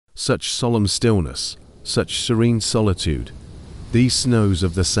such solemn stillness, such serene solitude. These snows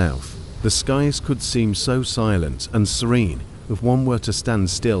of the south, the skies could seem so silent and serene if one were to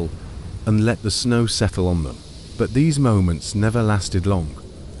stand still and let the snow settle on them. But these moments never lasted long,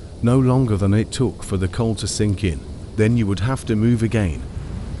 no longer than it took for the cold to sink in. Then you would have to move again,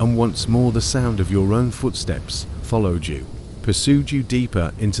 and once more the sound of your own footsteps followed you, pursued you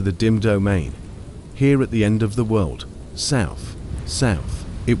deeper into the dim domain. Here at the end of the world, south, south.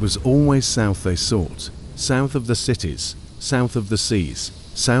 It was always south they sought, south of the cities, south of the seas,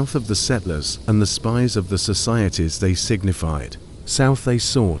 south of the settlers and the spies of the societies they signified. South they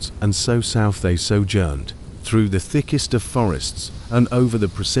sought, and so south they sojourned, through the thickest of forests and over the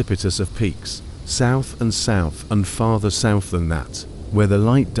precipitous of peaks, south and farther south than that, where the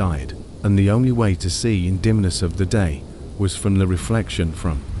light died, and the only way to see in dimness of the day was from the reflection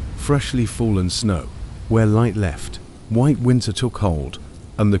from freshly fallen snow. Where light left, white winter took hold,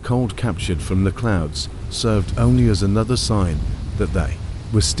 and the cold captured from the clouds served only as another sign that they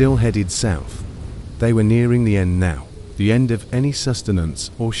were still headed south. They were nearing the end now, the end of any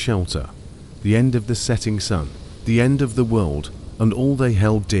sustenance or shelter, the end of the setting sun, the end of the world and all they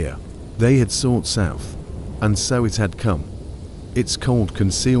held dear. They had sought south, and so it had come. Its cold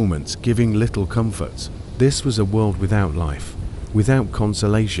concealment giving little comfort. This was a world without life, without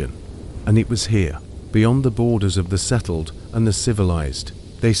consolation, and it was here, beyond the borders of the settled and the civilized.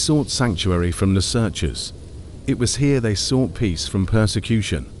 They sought sanctuary from the searchers. It was here they sought peace from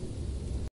persecution.